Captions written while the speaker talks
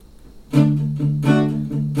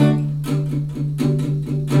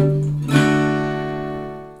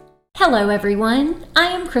Hello everyone, I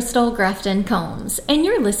am Crystal Grafton Combs, and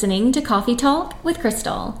you're listening to Coffee Talk with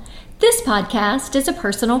Crystal. This podcast is a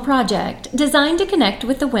personal project designed to connect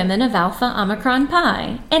with the women of Alpha Omicron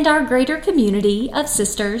Pi and our greater community of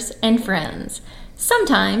sisters and friends.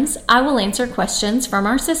 Sometimes I will answer questions from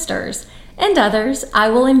our sisters, and others I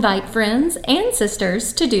will invite friends and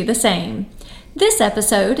sisters to do the same. This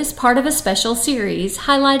episode is part of a special series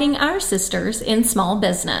highlighting our sisters in small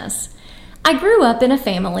business. I grew up in a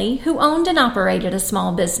family who owned and operated a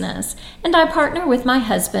small business, and I partner with my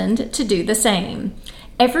husband to do the same.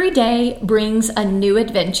 Every day brings a new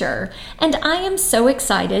adventure, and I am so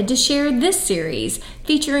excited to share this series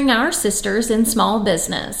featuring our sisters in small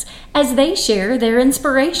business as they share their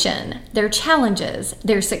inspiration, their challenges,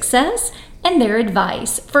 their success, and their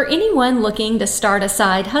advice for anyone looking to start a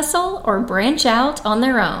side hustle or branch out on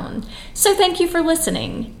their own. So thank you for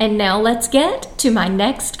listening, and now let's get to my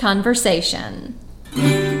next conversation.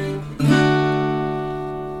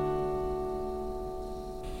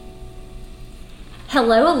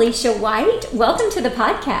 Hello, Alicia White. Welcome to the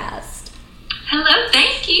podcast. Hello,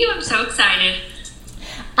 thank you. I'm so excited.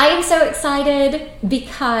 I am so excited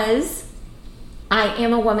because I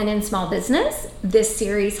am a woman in small business. This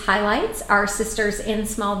series highlights our sisters in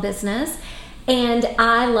small business, and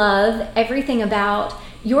I love everything about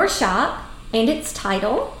your shop and its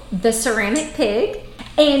title, The Ceramic Pig,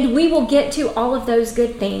 and we will get to all of those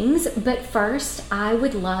good things, but first I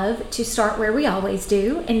would love to start where we always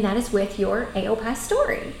do, and that is with your AOPI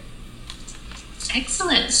story.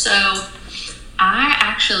 Excellent. So I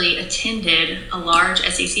actually attended a large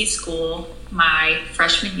SEC school my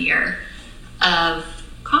freshman year of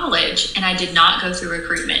college, and I did not go through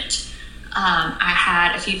recruitment. I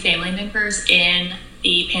had a few family members in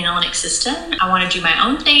the Panhellenic system. I want to do my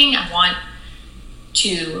own thing. I want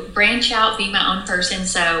to branch out, be my own person,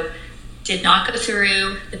 so did not go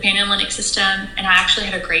through the Panhellenic system, and I actually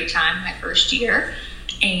had a great time my first year,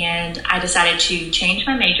 and I decided to change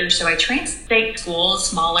my major, so I transferred state school,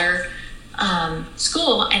 smaller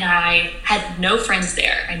school, and I had no friends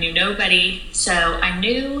there. I knew nobody, so I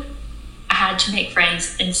knew I had to make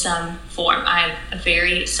friends in some form. I'm a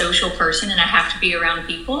very social person and I have to be around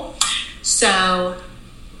people. So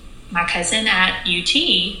my cousin at UT,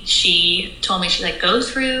 she told me, she's like, go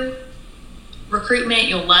through recruitment,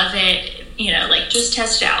 you'll love it, just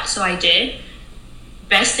test it out. So I did.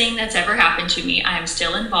 Best thing that's ever happened to me. I am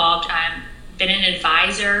still involved. I've been an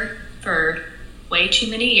advisor for way too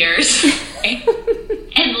many years and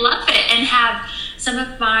love it, and have some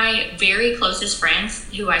of my very closest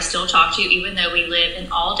friends who I still talk to, even though we live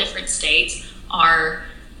in all different states, are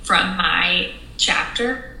from my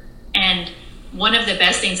chapter. And one of the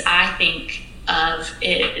best things I think of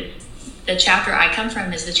is the chapter I come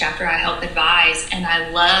from is the chapter I help advise. And I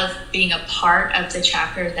love being a part of the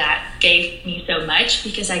chapter that gave me so much,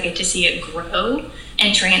 because I get to see it grow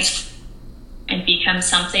and transform and become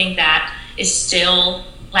something that is still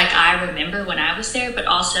like I remember when I was there, but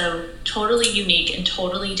also totally unique and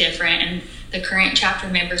totally different. And the current chapter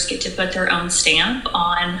members get to put their own stamp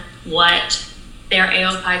on what their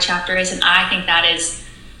AOPI chapter is. And I think that is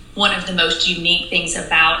one of the most unique things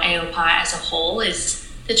about AOPI as a whole, is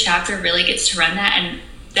the chapter really gets to run that. And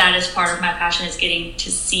that is part of my passion, is getting to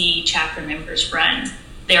see chapter members run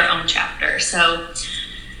their own chapter. So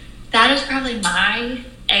that is probably my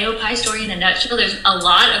AOPI story in a nutshell. There's a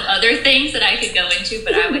lot of other things that I could go into,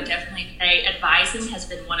 but I would definitely say advising has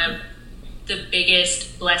been one of the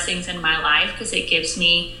biggest blessings in my life, because it gives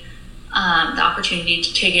me the opportunity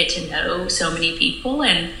to get to know so many people.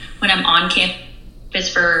 And when I'm on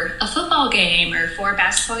campus for a football game or for a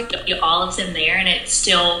basketball game, you get all of them there, and it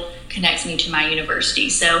still connects me to my university.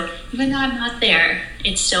 So even though I'm not there,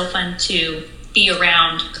 it's still fun to be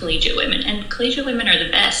around collegiate women. And collegiate women are the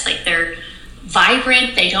best. Like, they're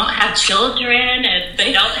vibrant, they don't have children, and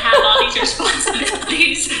they don't have all these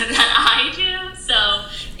responsibilities that I do. So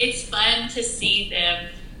it's fun to see them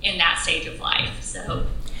in that stage of life. So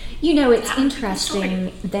it's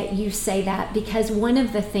interesting that you say that, because one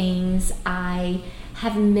of the things I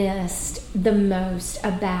have missed the most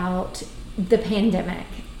about the pandemic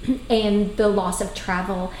and the loss of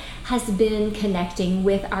travel has been connecting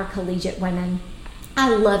with our collegiate women. I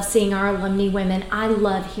love seeing our alumni women. I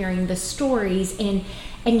love hearing the stories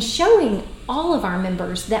and showing all of our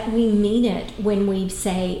members that we mean it when we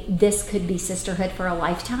say this could be sisterhood for a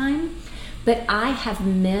lifetime. But I have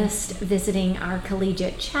missed visiting our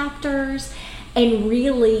collegiate chapters and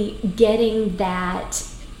really getting that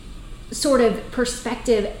sort of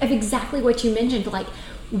perspective of exactly what you mentioned, like,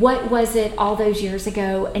 what was it all those years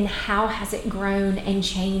ago, and how has it grown and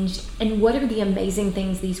changed, and what are the amazing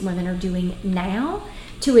things these women are doing now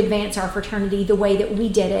to advance our fraternity the way that we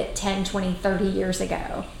did it 10, 20, 30 years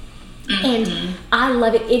ago. And I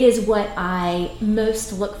love it. It is what I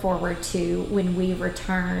most look forward to when we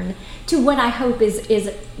return to what I hope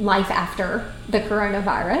is life after the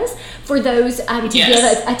coronavirus. For those, to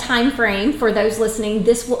give a time frame for those listening,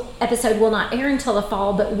 episode will not air until the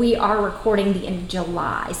fall, but we are recording the end of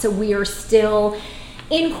July. So we are still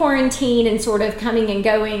in quarantine and sort of coming and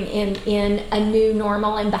going in a new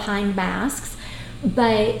normal and behind masks.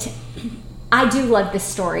 But I do love this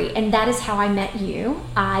story, and that is how I met you.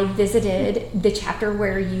 I visited the chapter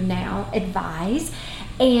where you now advise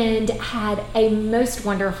and had a most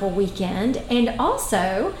wonderful weekend, and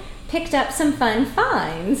also picked up some fun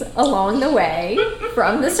finds along the way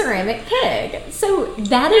from the ceramic pig. So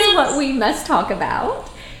that is what we must talk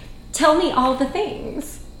about. Tell me all the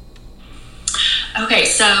things. Okay,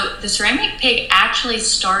 so the ceramic pig actually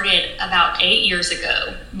started about 8 years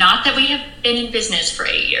ago. Not that we have been in business for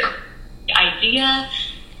 8 years. The idea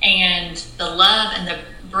and the love and the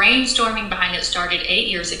brainstorming behind it started 8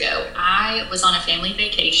 years ago. I was on a family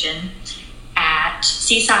vacation at in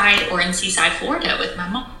Seaside, Florida with my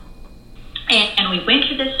mom. And we went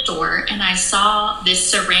to this store and I saw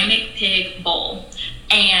this ceramic pig bowl.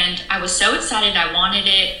 And I was so excited, I wanted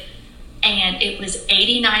it. And it was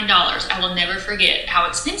 $89. I will never forget how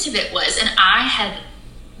expensive it was. And I had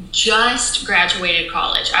just graduated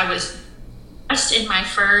college. I was just in my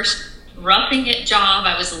first roughing it job.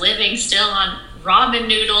 I was living still on ramen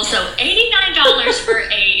noodles. So $89 for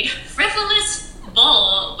a frivolous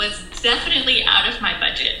bowl was definitely out of my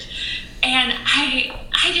budget. And I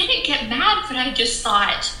didn't get mad, but I just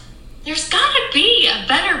thought, there's got to be a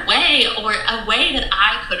better way, or a way that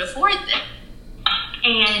I could afford this.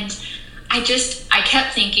 And I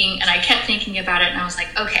kept thinking about it, and I was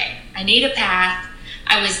like, okay, I need a path.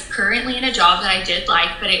 I was currently in a job that I did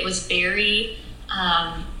like, but it was very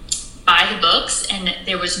by the books, and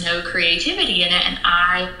there was no creativity in it, and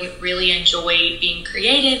I really enjoy being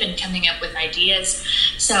creative and coming up with ideas.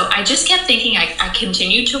 So I just kept thinking. I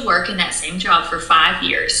continued to work in that same job for 5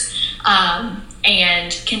 years,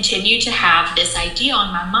 and continued to have this idea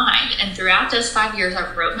on my mind. And throughout those 5 years,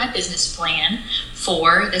 I wrote my business plan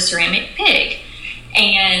for the ceramic pig.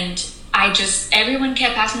 And everyone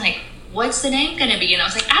kept asking, like, what's the name going to be? And I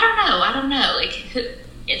was like, I don't know.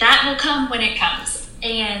 Like, that will come when it comes.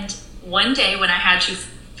 And one day when I had to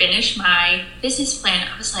finish my business plan,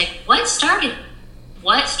 I was like, what started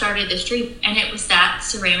this dream? And it was that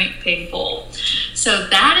ceramic pig bowl. So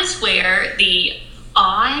that is where the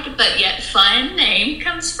odd but yet fun name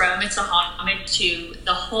comes from. It's a homage to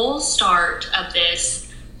the whole start of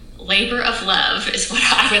this labor of love, is what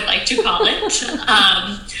I would like to call it.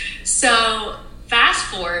 So fast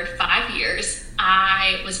forward 5 years,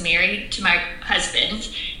 I was married to my husband,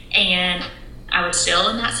 and I was still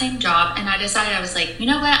in that same job, and I decided, I was like, you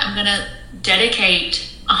know what, I'm going to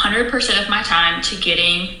dedicate 100% of my time to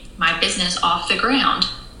getting my business off the ground.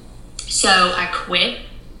 So I quit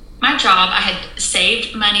my job. I had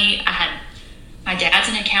saved money. My dad's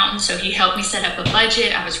an accountant, so he helped me set up a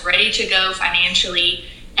budget. I was ready to go financially,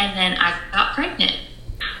 and then I got pregnant.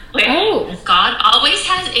 God always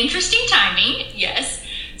has interesting timing, yes.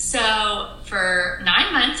 So for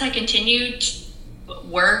 9 months, I continued to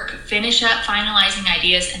work, finish up, finalizing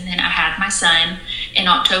ideas, and then I had my son in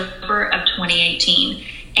October of 2018.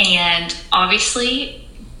 And obviously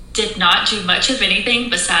did not do much of anything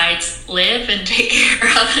besides live and take care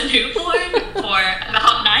of a newborn for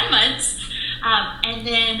about 9 months. And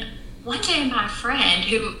then one day, my friend,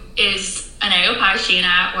 who is an AOPI, she and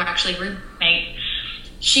I were actually roommates,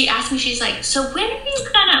 she asked me, she's like, so when are you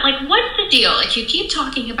gonna, like, what's the deal? Like, you keep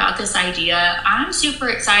talking about this idea. I'm super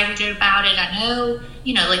excited about it. I know,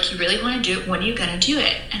 like, you really want to do it. When are you gonna do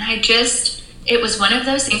it? And it was one of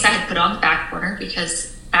those things I had put on the back burner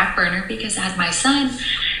because I had my son.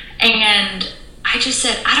 And I just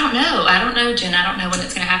said, I don't know, Jen. I don't know when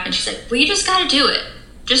it's going to happen. She said, well, you just got to do it.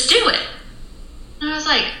 Just do it. And I was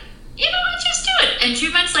like, you know what, just do it. And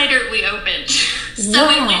 2 months later, we opened. So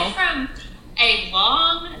we went from a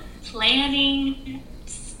long planning,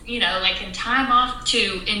 like in time off,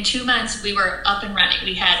 to in 2 months, we were up and running.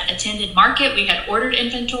 We had attended market. We had ordered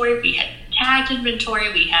inventory. We had tagged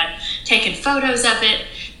inventory. We had taken photos of it.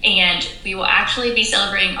 And we will actually be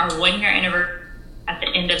celebrating our 1 year anniversary at the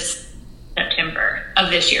end of September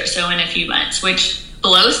of this year, so in a few months, which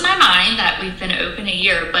blows my mind that we've been open a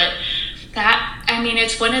year. But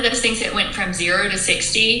it's one of those things that went from 0 to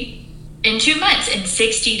 60 in 2 months, in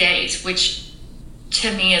 60 days, which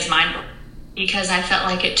to me is mind-blowing, because I felt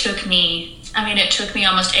like it took me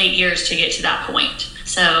almost 8 years to get to that point.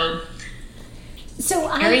 So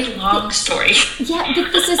Very long story. Yeah,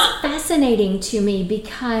 but this is fascinating to me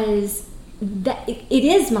because it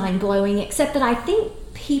is mind-blowing, except that I think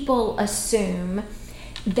people assume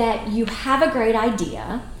that you have a great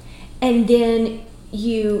idea and then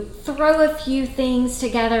you throw a few things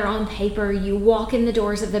together on paper, you walk in the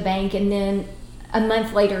doors of the bank, and then a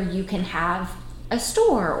month later you can have a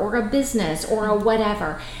store or a business or a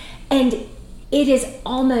whatever. And it is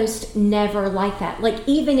almost never like that. Like,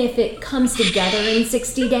 even if it comes together in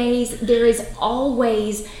 60 days, there is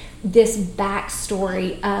always this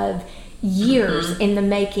backstory of years in the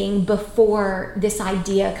making before this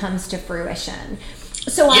idea comes to fruition.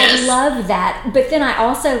 So yes. I love that. But then I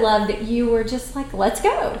also love that you were just like, let's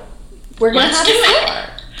go. We're going to have a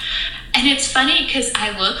store. And it's funny because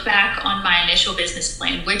I look back on my initial business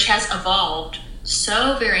plan, which has evolved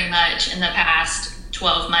so very much in the past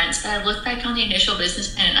 12 months. But I look back on the initial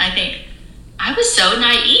business plan and I think, I was so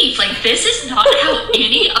naive. Like, this is not how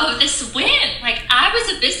any of this went. Like, I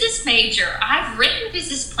was a business major. I've written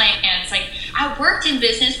business plans. Like, I worked in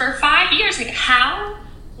business for 5 years. Like, how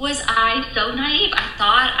was I so naive? I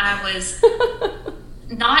thought I was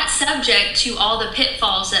not subject to all the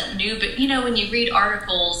pitfalls that when you read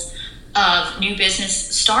articles of new business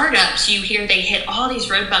startups, you hear they hit all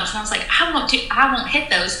these road bumps. And I was like, I won't hit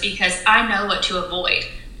those because I know what to avoid.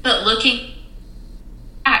 But looking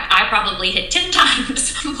back, I probably hit 10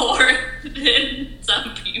 times more than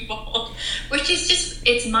some people, which is just,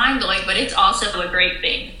 it's mind-blowing, but it's also a great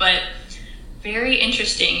thing. But very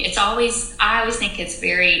interesting. I always think it's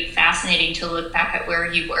very fascinating to look back at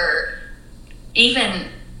where you were even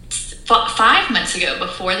 5 months ago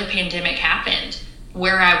before the pandemic happened,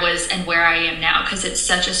 where I was and where I am now, because it's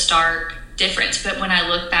such a stark difference. But when I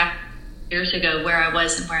look back years ago where I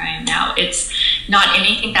was and where I am now, it's not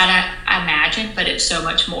anything that I imagined, but it's so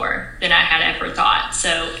much more than I had ever thought.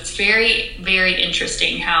 So it's very, very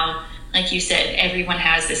interesting how, like you said, everyone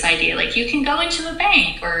has this idea, like you can go into a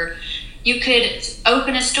bank or you could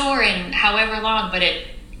open a store in however long, but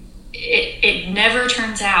it never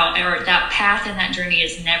turns out, or that path and that journey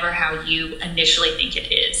is never how you initially think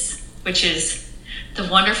it is, which is the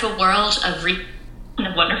wonderful world of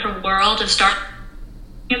the wonderful world of starting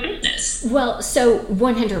a business. Well, so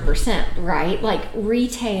 100%, right? Like,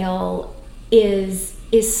 retail is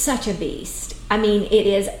such a beast. I mean, it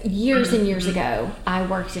is. Years and years ago, I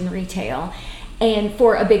worked in retail and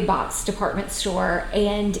for a big box department store,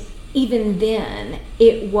 and even then,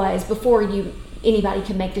 it was before anybody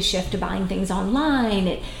could make the shift to buying things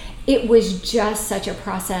online. It was just such a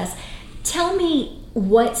process. Tell me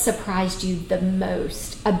what surprised you the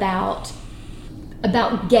most about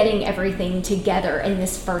getting everything together in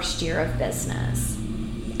this first year of business,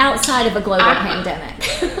 outside of a global pandemic.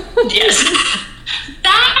 Yes.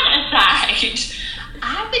 That aside,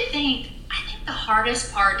 I think the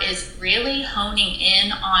hardest part is really honing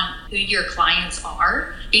in on who your clients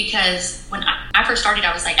are, because when I first started,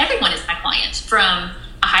 I was like, everyone is my client, from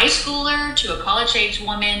a high schooler to a college-age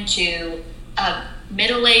woman to a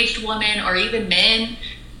middle-aged woman or even men.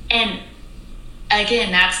 And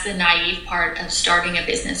again, that's the naive part of starting a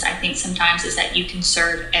business, I think, sometimes, is that you can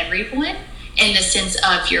serve everyone in the sense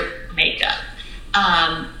of your makeup.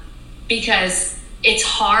 Because it's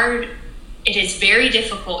hard. It is very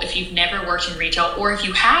difficult if you've never worked in retail, or if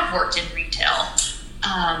you have worked in retail,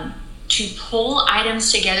 to pull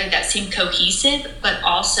items together that seem cohesive, but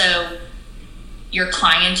also your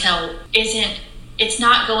clientele it's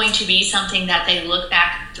not going to be something that they look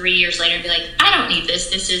back 3 years later and be like, I don't need this.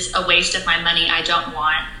 This is a waste of my money. I don't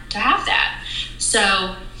want to have that.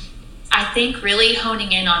 So I think really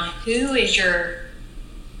honing in on who is your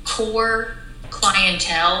core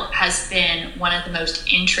clientele has been one of the most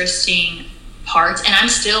interesting parts, and I'm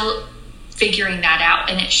still figuring that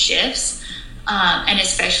out, and it shifts, and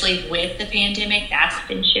especially with the pandemic, that's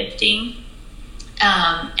been shifting.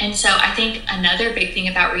 And so I think another big thing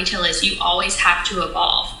about retail is you always have to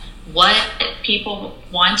evolve. What people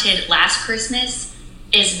wanted last Christmas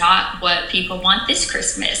is not what people want this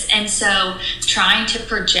Christmas, and so trying to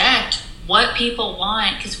project what people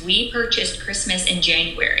want, because we purchased Christmas in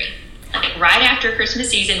January. Like, right after Christmas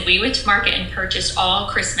season, we went to market and purchased all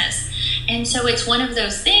Christmas. And so it's one of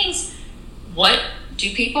those things, what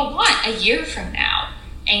do people want a year from now?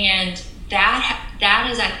 And that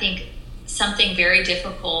is, I think, something very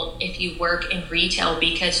difficult if you work in retail,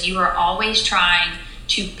 because you are always trying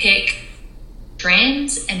to pick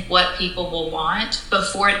trends and what people will want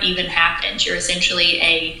before it even happens. You're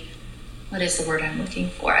essentially what is the word I'm looking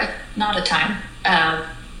for? Not a time.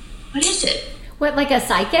 What is it? What, like a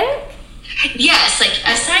psychic? Yes, like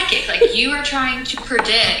a psychic. Like, you are trying to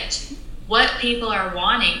predict what people are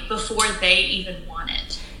wanting before they even want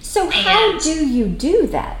it. So how do you do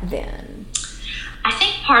that then? I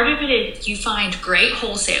think part of it is you find great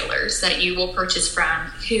wholesalers that you will purchase from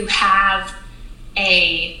who have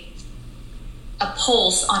a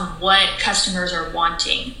pulse on what customers are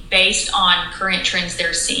wanting based on current trends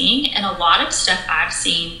they're seeing. And a lot of stuff I've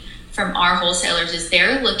seen from our wholesalers is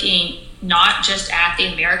they're looking not just at the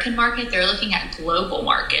American market, they're looking at global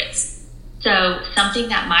markets. So something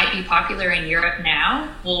that might be popular in Europe now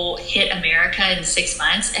will hit America in 6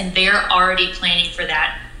 months, and they're already planning for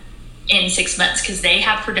that in 6 months because they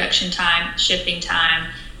have production time, shipping time,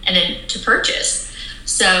 and then to purchase.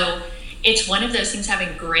 So it's one of those things.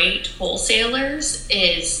 Having great wholesalers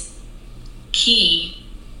is key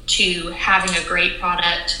to having a great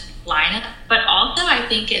product lineup. But also I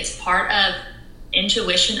think it's part of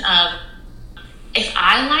intuition of, if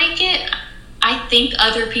I like it, I think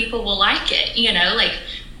other people will like it,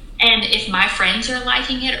 and if my friends are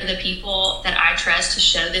liking it, or the people that I trust to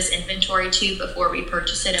show this inventory to before we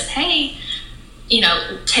purchase it, of, hey,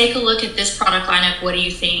 take a look at this product lineup. What do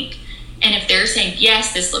you think? And if they're saying,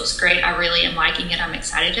 yes, this looks great, I really am liking it, I'm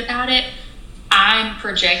excited about it, I'm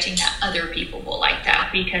projecting that other people will like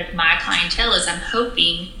that, because my clientele is, I'm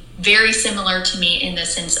hoping, very similar to me in the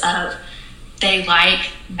sense of they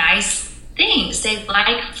like nice things. They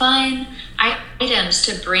like fun items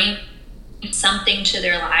to bring something to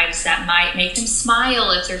their lives that might make them smile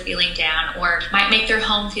if they're feeling down, or might make their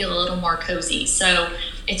home feel a little more cozy. So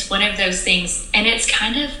it's one of those things, and it's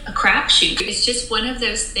kind of a crapshoot. It's just one of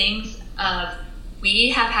those things of, we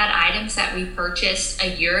have had items that we purchased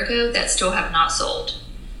a year ago that still have not sold.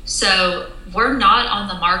 So we're not on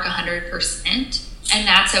the mark 100%, and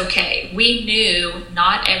that's okay. We knew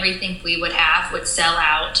not everything we would have would sell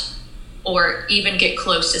out or even get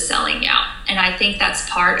close to selling out. And I think that's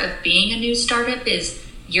part of being a new startup, is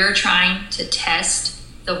you're trying to test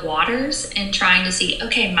the waters and trying to see,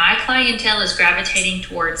 okay, my clientele is gravitating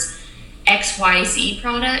towards XYZ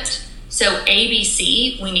product. So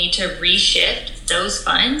ABC, we need to reshift those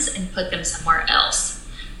funds and put them somewhere else.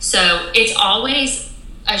 So it's always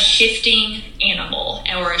a shifting animal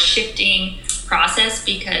or a shifting process,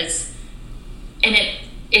 because, and it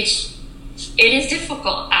is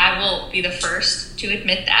difficult. I will be the first to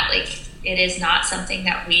admit that. It is not something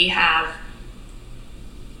that we have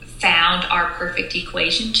found our perfect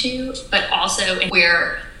equation to, but also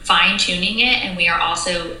we're fine tuning it, and we are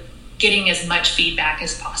also getting as much feedback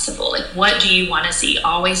as possible. What do you want to see?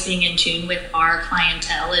 Always being in tune with our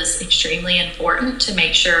clientele is extremely important to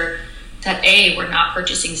make sure that A, we're not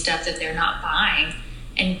purchasing stuff that they're not buying,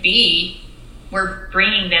 and B, we're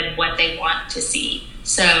bringing them what they want to see.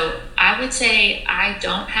 So I would say I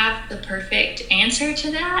don't have the perfect answer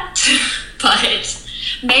to that, but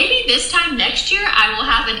maybe this time next year I will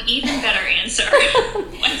have an even better answer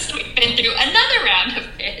once we've been through another round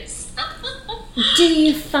of this. Do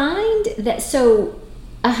you find that, so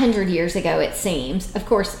 100 years ago, it seems, of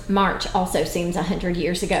course, March also seems 100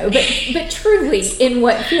 years ago, but truly, in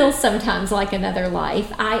what feels sometimes like another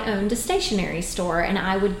life, I owned a stationery store, and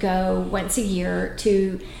I would go once a year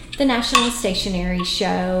to the National Stationery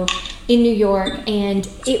Show in New York, and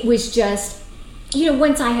it was just,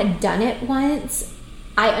 once I had done it once,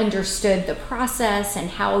 I understood the process and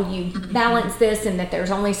how you balance this, and that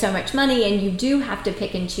there's only so much money, and you do have to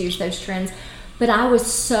pick and choose those trends. But I was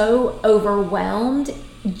so overwhelmed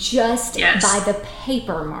just by the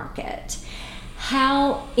paper market.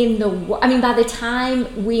 How by the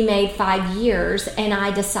time we made 5 years and I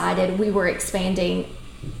decided we were expanding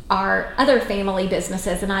our other family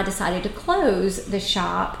businesses and I decided to close the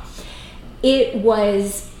shop, it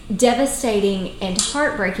was devastating and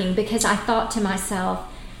heartbreaking, because I thought to myself,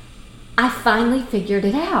 I finally figured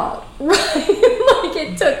it out, right?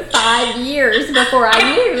 It took 5 years before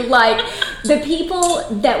I knew, the people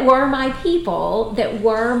that were my people, that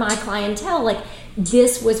were my clientele,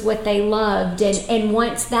 this was what they loved. And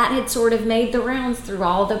once that had sort of made the rounds through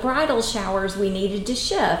all the bridal showers, we needed to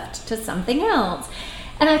shift to something else.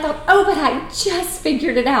 And I thought, but I just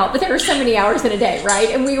figured it out. But there were so many hours in a day, right?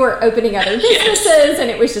 And we were opening other businesses, and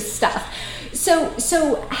it was just stuff.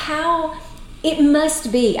 So how it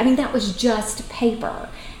must be, that was just paper.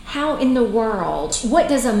 How in the world, what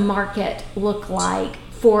does a market look like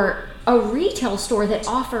for a retail store that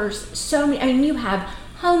offers so many? You have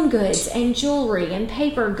home goods and jewelry and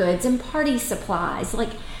paper goods and party supplies.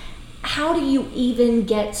 How do you even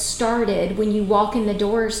get started when you walk in the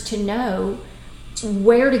doors to know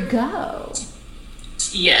where to go?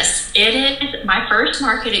 Yes, it is. My first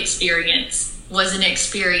market experience was an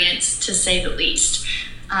experience, to say the least.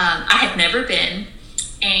 I had never been.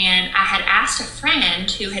 And I had asked a friend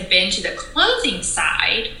who had been to the clothing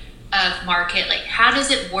side of market, like, how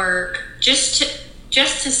does it work, just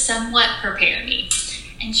to somewhat prepare me.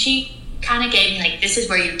 And she kind of gave me, like, this is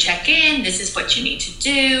where you check in, this is what you need to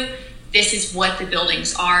do, this is what the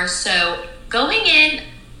buildings are. So going in,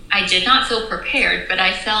 I did not feel prepared, but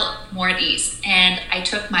I felt more at ease. And I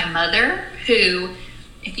took my mother, who,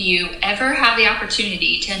 if you ever have the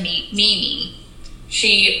opportunity to meet Mimi,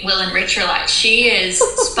 she will enrich your life. She is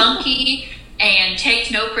spunky and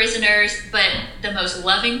takes no prisoners, but the most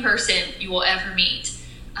loving person you will ever meet.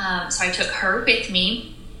 So I took her with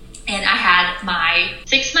me, and I had my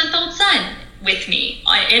 6-month-old son with me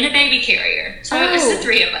in a baby carrier. So it was the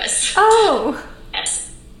three of us. Oh.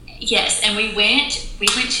 Yes. And we went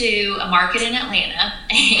to a market in Atlanta,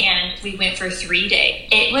 and we went for 3 days.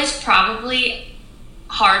 It was probably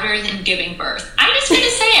harder than giving birth. I'm just going to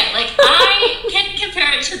say it. Like, I can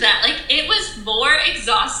compare it to that. Like, it was more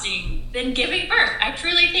exhausting than giving birth. I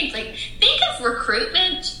truly think, like, think of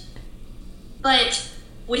recruitment, but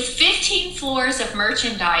with 15 floors of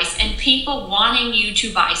merchandise and people wanting you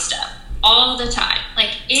to buy stuff all the time.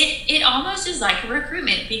 Like, it almost is like a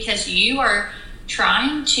recruitment, because you are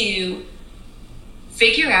trying to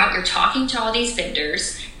figure out, you're talking to all these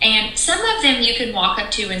vendors, and some of them you can walk up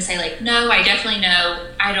to and say, like, no, I definitely know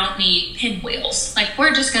I don't need pinwheels. Like,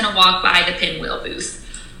 we're just going to walk by the pinwheel booth.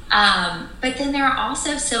 But then there are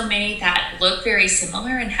also so many that look very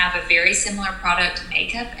similar and have a very similar product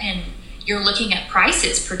makeup, and you're looking at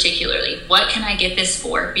prices particularly. What can I get this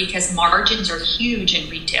for? Because margins are huge in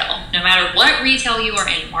retail. No matter what retail you are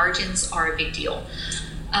in, margins are a big deal.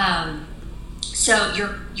 So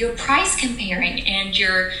you're price comparing, and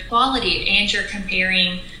your quality, and you're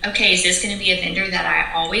comparing, okay, is this going to be a vendor that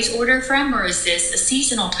I always order from, or is this a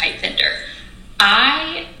seasonal type vendor?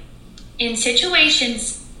 In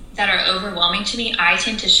situations that are overwhelming to me, I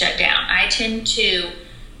tend to shut down. I tend to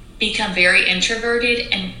become very introverted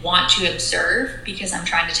and want to observe, because I'm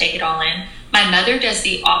trying to take it all in. My mother does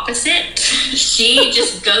the opposite. She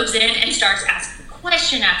just goes in and starts asking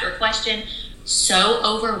question after question. So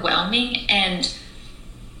overwhelming. And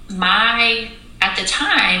at the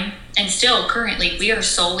time, and still currently, we are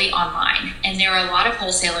solely online, and there are a lot of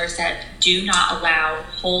wholesalers that do not allow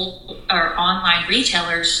online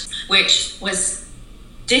retailers, which was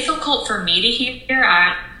difficult for me to hear.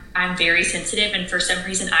 I'm very sensitive, and for some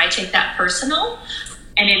reason I take that personal,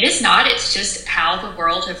 and it is not. It's just how the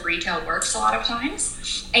world of retail works a lot of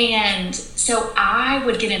times. And so I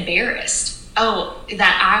would get embarrassed,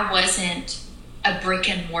 that I wasn't a brick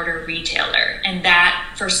and mortar retailer, and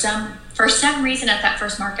that for some reason at that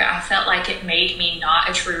first market, I felt like it made me not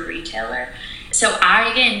a true retailer. So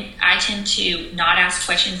I tend to not ask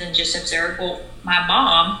questions and just observe. Well, my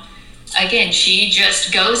mom, again, she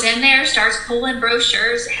just goes in there, starts pulling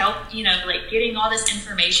brochures, getting all this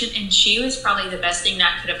information. And she was probably the best thing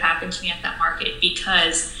that could have happened to me at that market,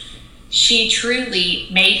 because she truly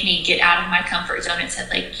made me get out of my comfort zone and said,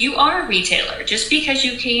 like, you are a retailer. Just because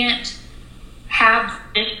you can't have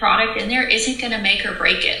this product in there isn't going to make or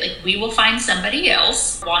break it. Like, we will find somebody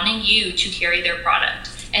else wanting you to carry their product.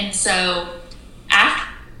 And so after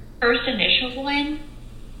the first initial one,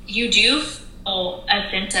 you do feel a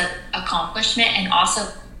sense of accomplishment. And also,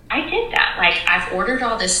 I did that. Like, I've ordered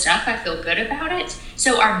all this stuff. I feel good about it.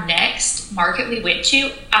 So our next market we went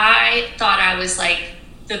to, I thought I was like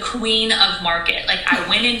the queen of market. Like, I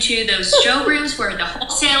went into those showrooms where the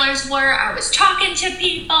wholesalers were. I was talking to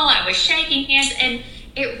people. I was shaking hands. And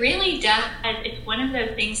it really does. It's one of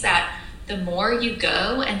those things that the more you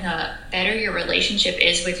go and the better your relationship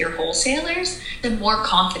is with your wholesalers, the more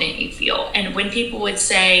confident you feel. And when people would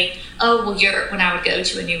say, when I would go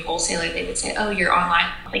to a new wholesaler, they would say, you're online.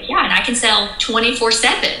 I'm like, yeah, and I can sell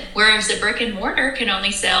 24/7, whereas the brick and mortar can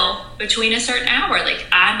only sell between a certain hour. Like,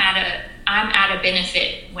 I'm at a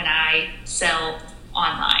benefit when I sell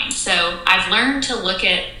online. So I've learned to look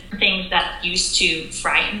at things that used to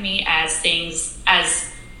frighten me as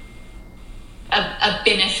a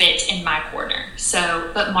benefit in my corner. So,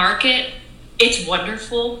 but market, it's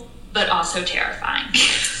wonderful, but also terrifying.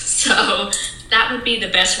 So that would be the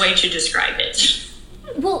best way to describe it.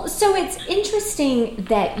 Well, so it's interesting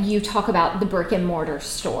that you talk about the brick and mortar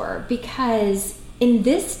store, because in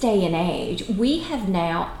this day and age, we have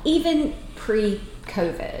now, even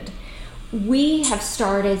pre-COVID, we have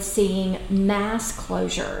started seeing mass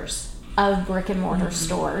closures of brick and mortar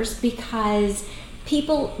stores, because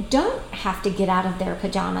people don't have to get out of their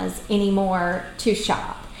pajamas anymore to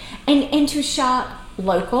shop, and to shop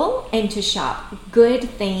local, and to shop good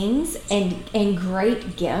things and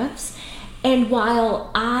great gifts. And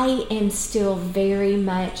while I am still very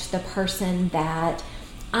much the person that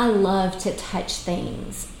I love to touch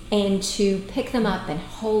things and to pick them up and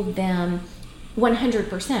hold them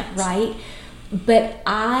 100%, right? But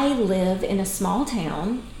I live in a small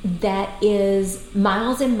town that is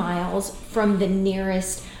miles and miles from the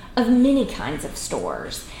nearest of many kinds of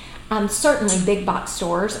stores. Certainly big box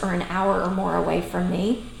stores are an hour or more away from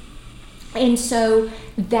me. And so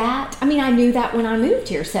I knew that when I moved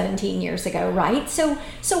here 17 years ago, right? So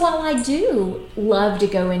while I do love to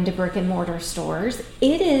go into brick and mortar stores,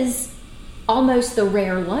 it is almost the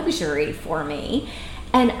rare luxury for me.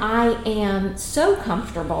 And I am so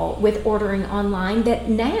comfortable with ordering online that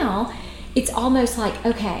now it's almost like,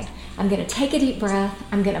 okay, I'm going to take a deep breath.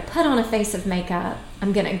 I'm going to put on a face of makeup.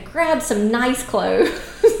 I'm going to grab some nice clothes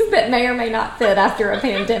that may or may not fit after a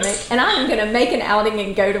pandemic. And I'm going to make an outing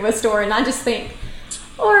and go to a store. And I just think,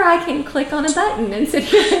 or I can click on a button and sit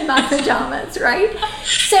here in my pajamas, right?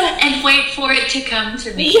 And wait for it to come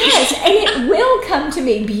to me. Yes, and it will come to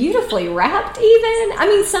me beautifully wrapped even. I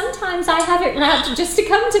mean, sometimes I have it wrapped just to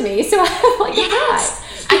come to me. So I have like a prize.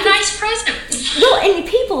 A nice present. Well, and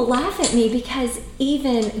people laugh at me because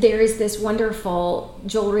even there is this wonderful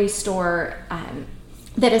jewelry store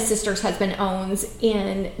that a sister's husband owns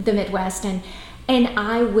in the Midwest, and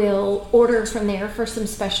I will order from there for some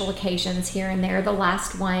special occasions here and there. The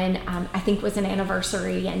last one I think was an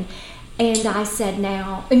anniversary, and I said,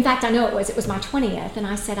 now, in fact, I know it was my 20th, and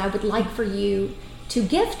I said I would like for you to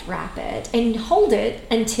gift wrap it and hold it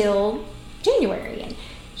until January. And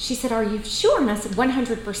she said, are you sure? And I said,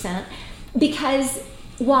 100%. Because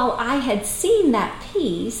while I had seen that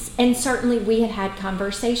piece, and certainly we had had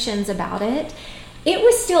conversations about it, it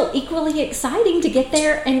was still equally exciting to get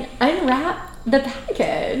there and unwrap the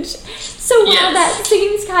package. So while that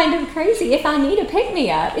seems kind of crazy, if I need a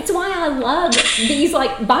pick-me-up, it's why I love these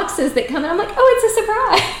like boxes that come in. I'm like, oh, it's a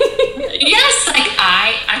surprise. Yes, like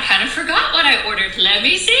I kind of forgot what I ordered. Let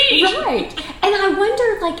me see. Right. And I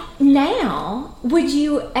wonder, like, now, would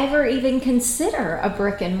you ever even consider a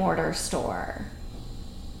brick and mortar store?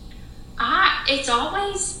 I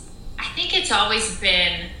think it's always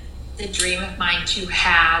been the dream of mine to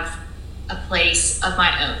have a place of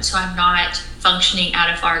my own, so I'm not functioning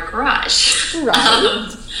out of our garage.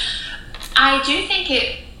 Right. I do think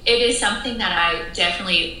it is something that I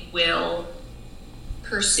definitely will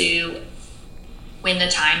pursue when the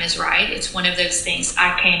time is right. It's one of those things.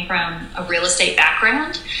 I came from a real estate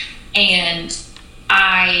background, and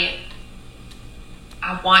I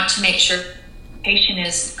want to make sure the location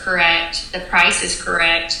is correct, the price is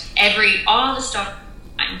correct, all the stuff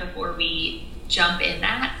before we jump in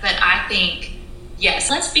that. But I think, yes,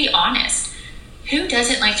 let's be honest. Who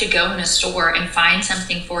doesn't like to go in a store and find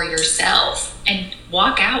something for yourself and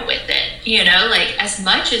walk out with it? You know, like, as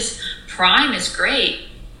much as Prime is great,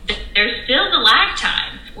 there's still the lag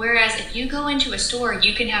time. Whereas if you go into a store,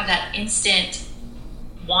 you can have that instant,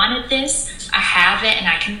 wanted this, I have it, and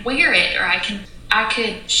I can wear it, or I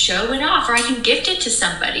could show it off, or I can gift it to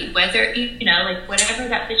somebody, whether, you know, like, whatever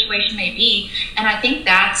that situation may be. And I think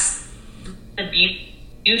that's the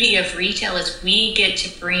beauty of retail, is we get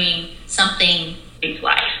to bring something to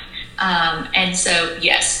life. And so,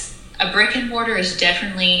 yes, a brick and mortar is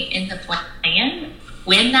definitely in the plan.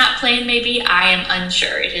 When that plan may be, I am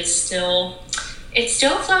unsure. It's still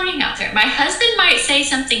floating out there. My husband might say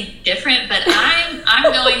something different, but I'm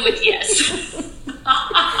going with yes.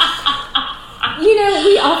 You know,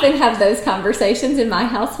 we often have those conversations in my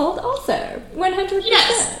household also. 100%.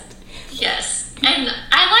 Yes. And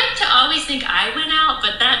I like to always think I went out,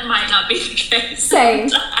 but that might not be the case. Same.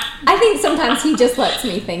 I think sometimes he just lets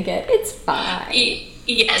me think it. It's fine.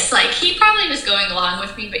 Yes, like, he probably was going along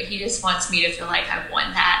with me, but he just wants me to feel like I've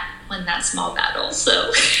won that small battle.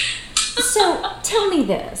 So tell me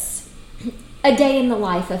this. A day in the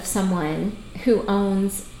life of someone who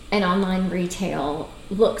owns an online retail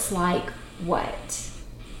looks like what?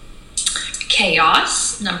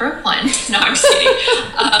 Chaos, number one. No, I'm just kidding.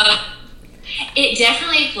 It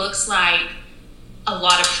definitely looks like a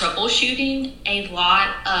lot of troubleshooting, a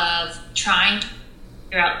lot of trying to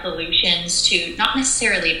figure out solutions to not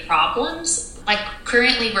necessarily problems. Like,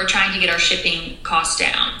 currently we're trying to get our shipping costs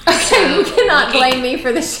down. Okay, so you cannot blame me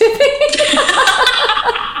for the shipping.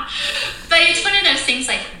 But it's one of those things,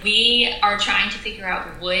 like, we are trying to figure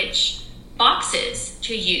out which boxes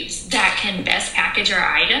to use that can best package our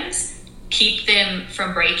items, keep them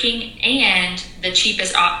from breaking, and the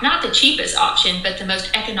cheapest, not the cheapest option, but the most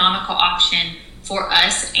economical option for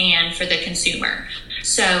us and for the consumer.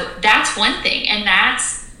 So that's one thing. And I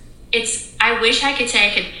wish I could say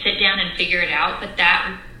I could sit down and figure it out, but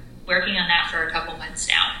working on that for a couple months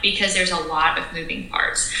now, because there's a lot of moving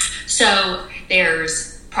parts. So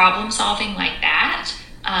there's problem solving like that.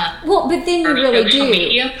 Well, but then you really do.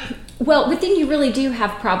 Media. Well, but then you really do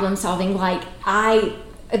have problem solving. Like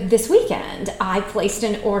this weekend, I placed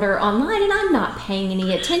an order online and I'm not paying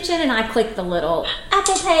any attention, and I clicked the little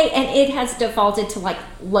Apple Pay and it has defaulted to like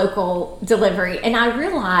local delivery. And I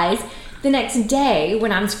realized the next day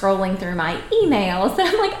when I'm scrolling through my emails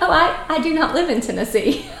that I'm like, oh, I do not live in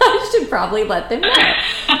Tennessee. I should probably let them know.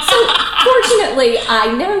 So fortunately,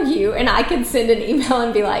 I know you, and I could send an email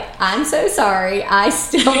and be like, I'm so sorry. I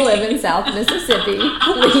still live in South Mississippi.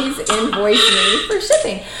 Please invoice me for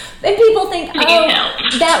shipping. And people think, oh,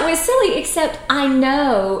 that was silly, except I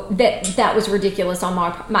know that was ridiculous on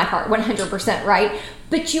my part, 100%, right?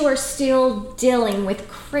 But you are still dealing with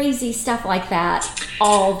crazy stuff like that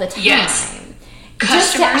all the time. Yes.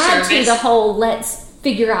 Just to Customer add service. to the whole, let's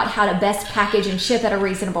figure out how to best package and ship at a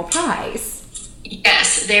reasonable price.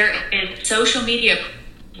 Yes, there is social media,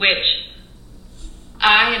 which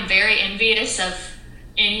I am very envious of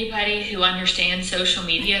anybody who understands social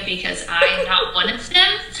media, because I am not one of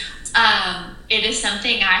them. It is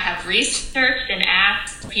something I have researched and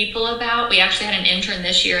asked people about. We actually had an intern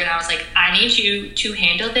this year, and I was like, I need you to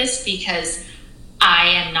handle this because I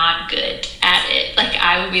am not good at it. Like,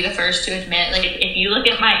 I will be the first to admit, like, if you look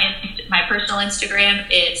at my personal Instagram,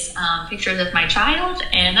 it's pictures of my child,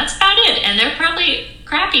 and that's about it. And they're probably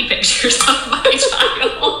crappy pictures of my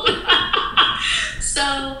child.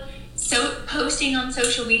 So posting on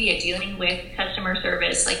social media, dealing with customer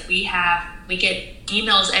service, like we get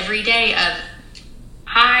emails every day of,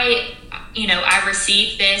 hi, I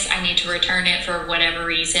received this, I need to return it for whatever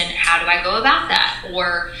reason. How do I go about that?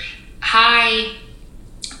 Or, hi,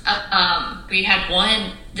 we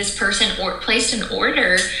had this person placed an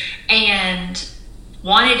order and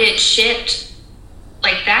wanted it shipped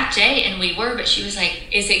like that day, and but she was like,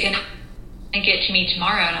 is it going to get to me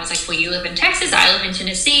tomorrow? And I was like, well, you live in Texas, I live in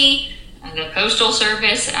Tennessee. The postal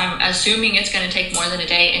service, I'm assuming it's going to take more than a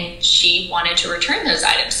day, and she wanted to return those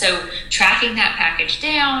items. So tracking that package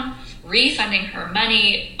down, refunding her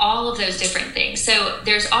money, all of those different things. So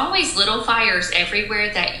there's always little fires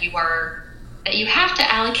everywhere that you have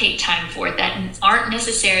to allocate time for that aren't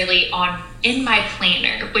necessarily in my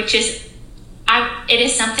planner, which is it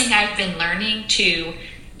is something I've been learning to.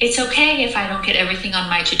 It's okay if I don't get everything on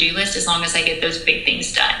my to-do list as long as I get those big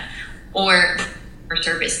things done or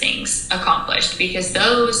service things accomplished, because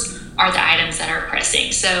those are the items that are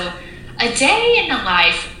pressing. So a day in the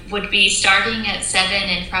life would be starting at 7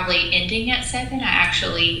 and probably ending at 7. I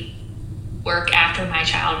actually work after my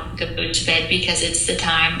child goes to bed because it's the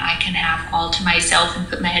time I can have all to myself and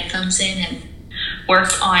put my headphones in and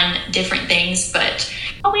work on different things, but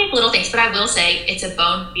always little things. But I will say it's a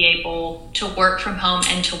bone to be able to work from home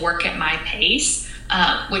and to work at my pace.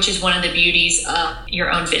 Which is one of the beauties of your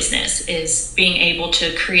own business, is being able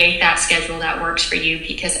to create that schedule that works for you,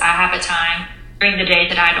 because I have a time during the day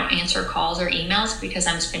that I don't answer calls or emails because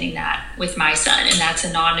I'm spending that with my son, and that's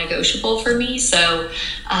a non-negotiable for me. So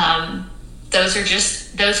those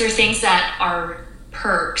are things that are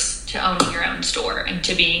perks to owning your own store and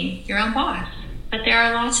to being your own boss. But there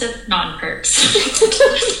are lots of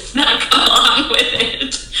non-perks that come along with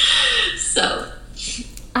it. So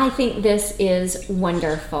I think this is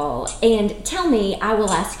wonderful. And tell me, I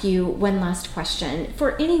will ask you one last question.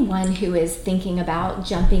 For anyone who is thinking about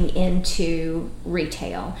jumping into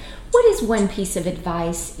retail, what is one piece of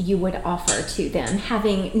advice you would offer to them,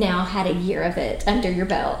 having now had a year of it under your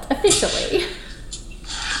belt officially?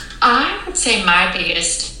 I would say my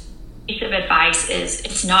biggest piece of advice is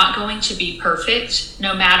it's not going to be perfect,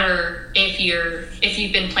 no matter if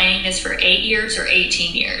you've been planning this for 8 years or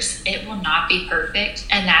 18 years. It will not be perfect,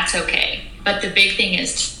 and that's okay. But the big thing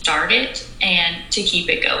is to start it and to keep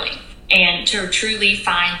it going, and to truly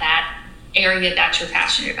find that area that you're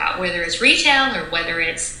passionate about, whether it's retail or whether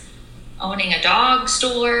it's owning a dog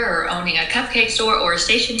store or owning a cupcake store or a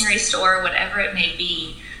stationery store, whatever it may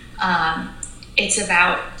be. It's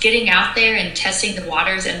about getting out there and testing the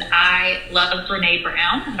waters. And I love Brene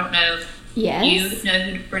Brown. I don't know if you know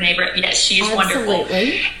who Brene Brown is. Yes, she's wonderful.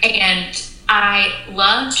 And I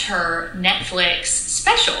loved her Netflix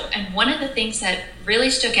special. And one of the things that really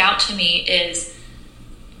stuck out to me is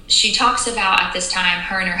she talks about, at this time,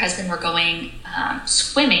 her and her husband were going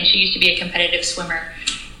swimming. She used to be a competitive swimmer.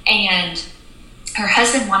 And her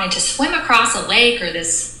husband wanted to swim across a lake or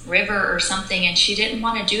this river or something, and she didn't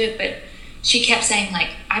want to do it, but she kept saying, like,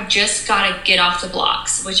 I've just got to get off the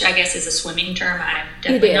blocks, which I guess is a swimming term. I'm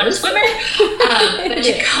definitely not a swimmer. But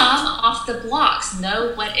to come off the blocks,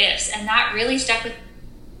 no what ifs. And that really stuck with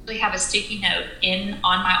me. I have a sticky note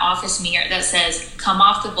on my office mirror that says, come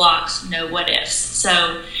off the blocks, no what ifs.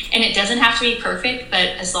 So, and it doesn't have to be perfect, but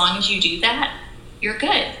as long as you do that, you're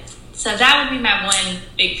good. So that would be my one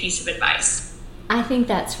big piece of advice. I think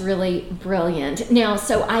that's really brilliant. Now,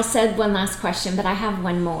 so I said one last question, but I have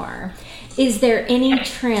one more. Is there any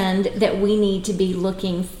trend that we need to be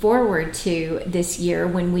looking forward to this year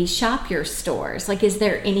when we shop your stores? Like, is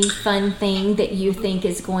there any fun thing that you think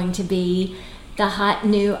is going to be the hot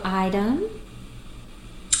new item?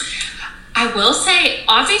 I will say,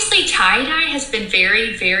 obviously, tie-dye has been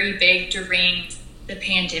very, very big during the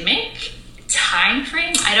pandemic time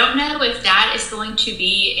frame. I don't know if that is going to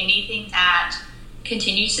be anything that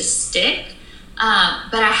continues to stick.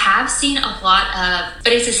 But I have seen a lot of,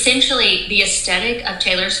 but it's essentially the aesthetic of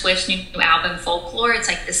Taylor Swift's new album, Folklore. It's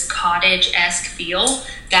like this cottage-esque feel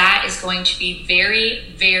that is going to be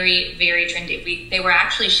very, very, very trendy. They were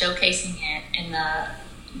actually showcasing it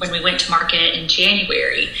when we went to market in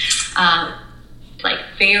January. Like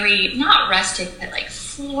very, not rustic, but like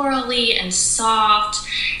florally and soft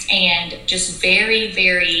and just very,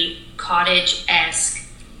 very cottage-esque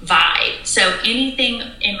vibe. So anything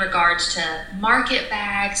in regards to market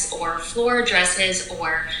bags or floral dresses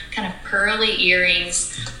or kind of pearly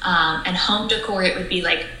earrings, and home decor, it would be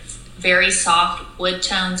like very soft wood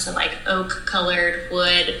tones, so like oak colored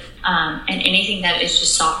wood, and anything that is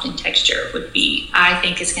just soft in texture would be, I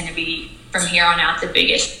think, is going to be from here on out the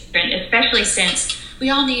biggest trend, especially since we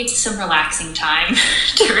all need some relaxing time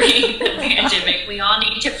during the pandemic. We all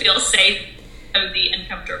need to feel safe, cozy, and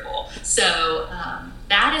comfortable. So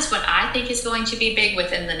that is what I think is going to be big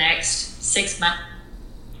within the next 6 months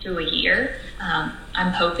to a year.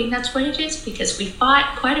 I'm hoping that's what it is because we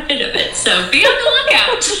bought quite a bit of it. So be on the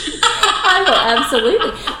lookout. I will,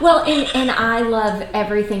 absolutely. Well, and I love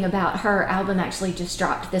everything about her album. Actually just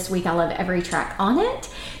dropped this week. I love every track on it.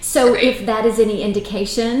 So Great. If that is any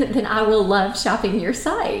indication, then I will love shopping your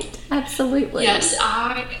site. Absolutely. Yes,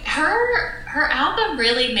 her album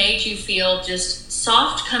really made you feel just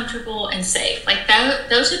soft, comfortable, and safe. Like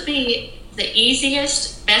those would be the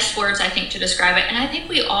easiest, best words, I think, to describe it. And I think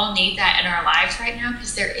we all need that in our lives right now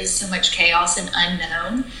because there is so much chaos and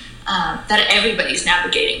unknown that everybody's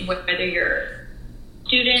navigating, whether you're a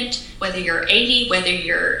student, whether you're 80, whether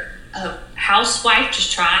you're a housewife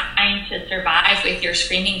just trying to survive with your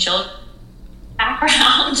screaming children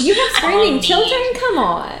background. You have screaming children? Come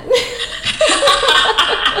on.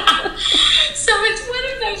 So it's one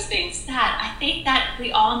of those things that I think that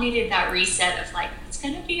we all needed that reset of like, it's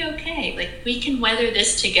going to be okay. Like we can weather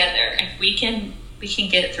this together and we can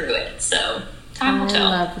get through it. So time will tell.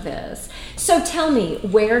 I love this. So tell me,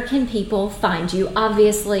 where can people find you?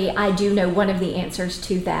 Obviously, I do know one of the answers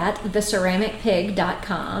to that,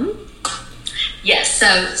 theCeramicPig.com. Yes, so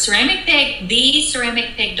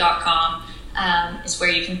theceramicpig.com is where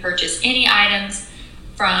you can purchase any items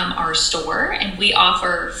from our store, and we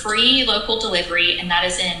offer free local delivery, and that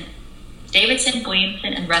is in Davidson,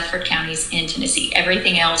 Williamson, and Rutherford counties in Tennessee.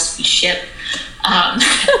 Everything else we ship out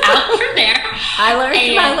from there. I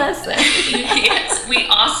learned my lesson. Yes, we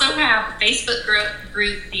also have a Facebook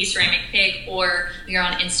group, The Ceramic Pig, or we are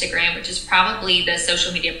on Instagram, which is probably the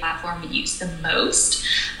social media platform we use the most.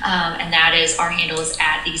 And that is, our handle is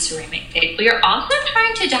at The Ceramic Pig. We are also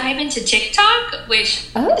trying to dive into TikTok, which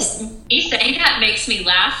me saying that makes me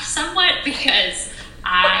laugh somewhat because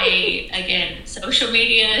social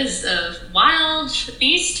media is a wild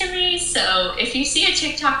beast to me. So if you see a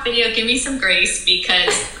TikTok video, give me some grace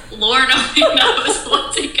because Lord only knows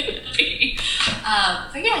what's it going to be.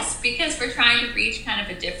 But yes, because we're trying to reach kind of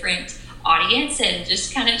a different audience and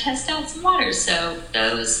just kind of test out some waters. So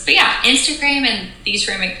Instagram and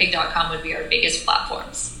theceramicpig.com would be our biggest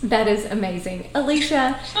platforms. That is amazing.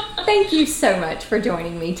 Alicia, thank you so much for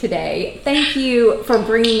joining me today. Thank you for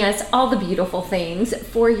bringing us all the beautiful things,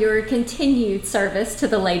 for your continued service to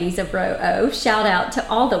the ladies of Row O. Shout out to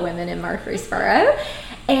all the women in Murfreesboro.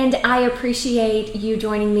 And I appreciate you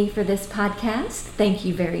joining me for this podcast. Thank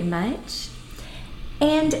you very much.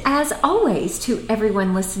 And as always, to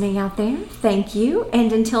everyone listening out there, thank you.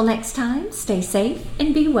 And until next time, stay safe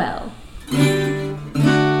and be well.